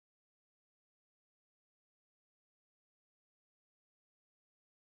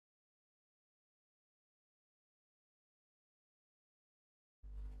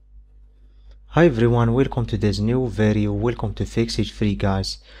Hi everyone, welcome to this new video. Welcome to Fix It Free,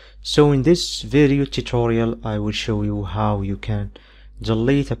 guys. So in this video tutorial I will show you how you can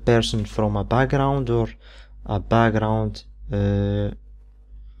delete a person from a background or a background,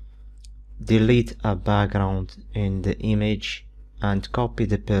 delete a background in the image and copy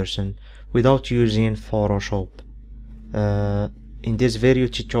the person without using Photoshop. In this video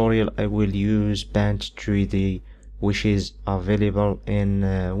tutorial I will use Paint 3D, which is available in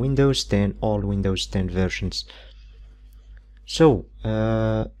Windows 10, all Windows 10 versions. So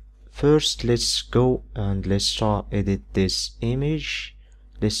first let's go and let's start edit this image.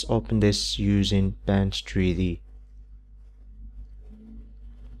 Let's open this using Paint 3D.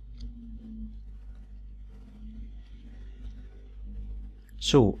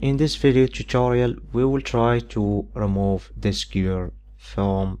 So in this video tutorial we will try to remove this girl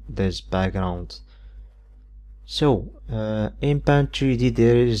from this background. So in Paint 3D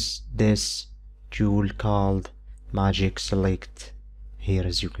there is this tool called Magic Select. Here,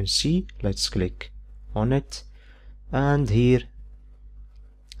 as you can see, let's click on it, and here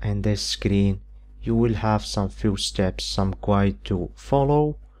in this screen you will have some few steps, some guide to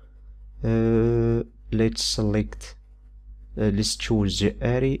follow. Let's select, let's choose the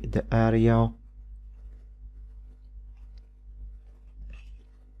area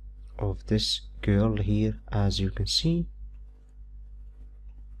of this girl here, as you can see.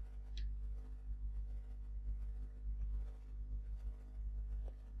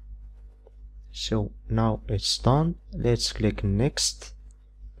 So now it's done. Let's click next,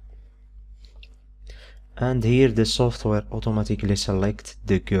 and here the software automatically select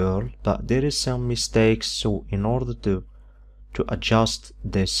the girl, but there is some mistakes. So in order to adjust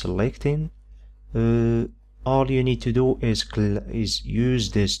the selecting, all you need to do is use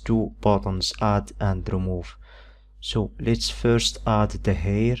these two buttons, add and remove. So let's first add the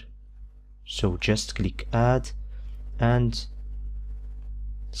hair. So just click add and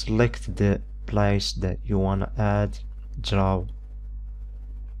select the place that you want to add, draw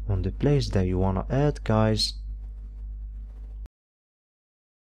on the place that you want to add, guys.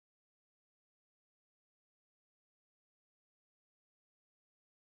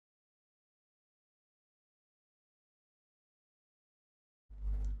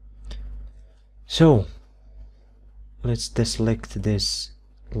 So let's deselect this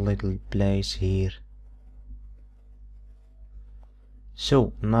little place here.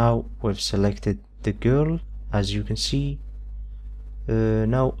 So now we've selected the girl, as you can see.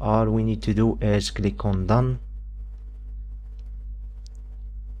 Now all we need to do is click on done.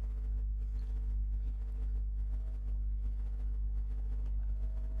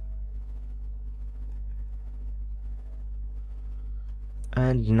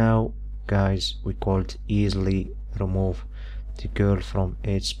 And now, guys, we could easily remove the girl from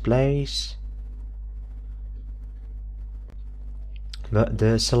its place. But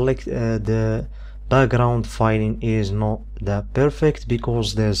the background filing is not that perfect,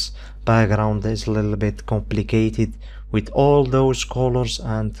 because this background is a little bit complicated with all those colors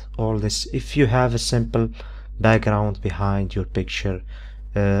and all this. If you have a simple background behind your picture,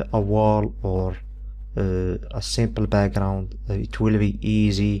 a wall or a simple background, it will be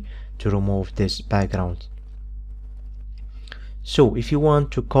easy to remove this background. So if you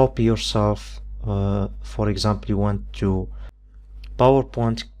want to copy yourself, for example, you want to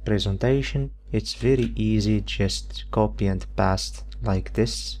PowerPoint presentation, it's very easy, just copy and paste like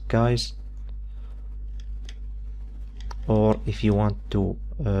this, guys. Or if you want to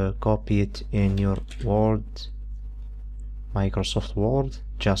copy it in your Word, Microsoft Word,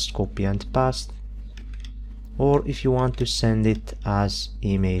 just copy and paste. Or if you want to send it as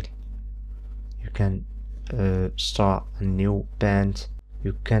email, you can start a new Paint.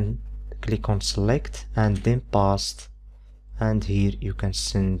 You can click on select and then paste, and here you can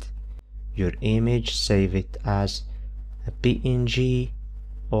send your image, save it as a PNG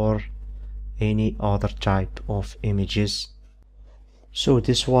or any other type of images. So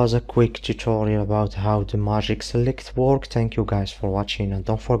this was a quick tutorial about how the Magic Select work. Thank you guys for watching, and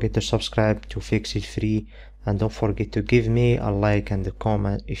don't forget to subscribe to Fix It Free, and don't forget to give me a like and a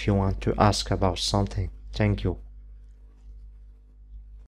comment if you want to ask about something. Thank you.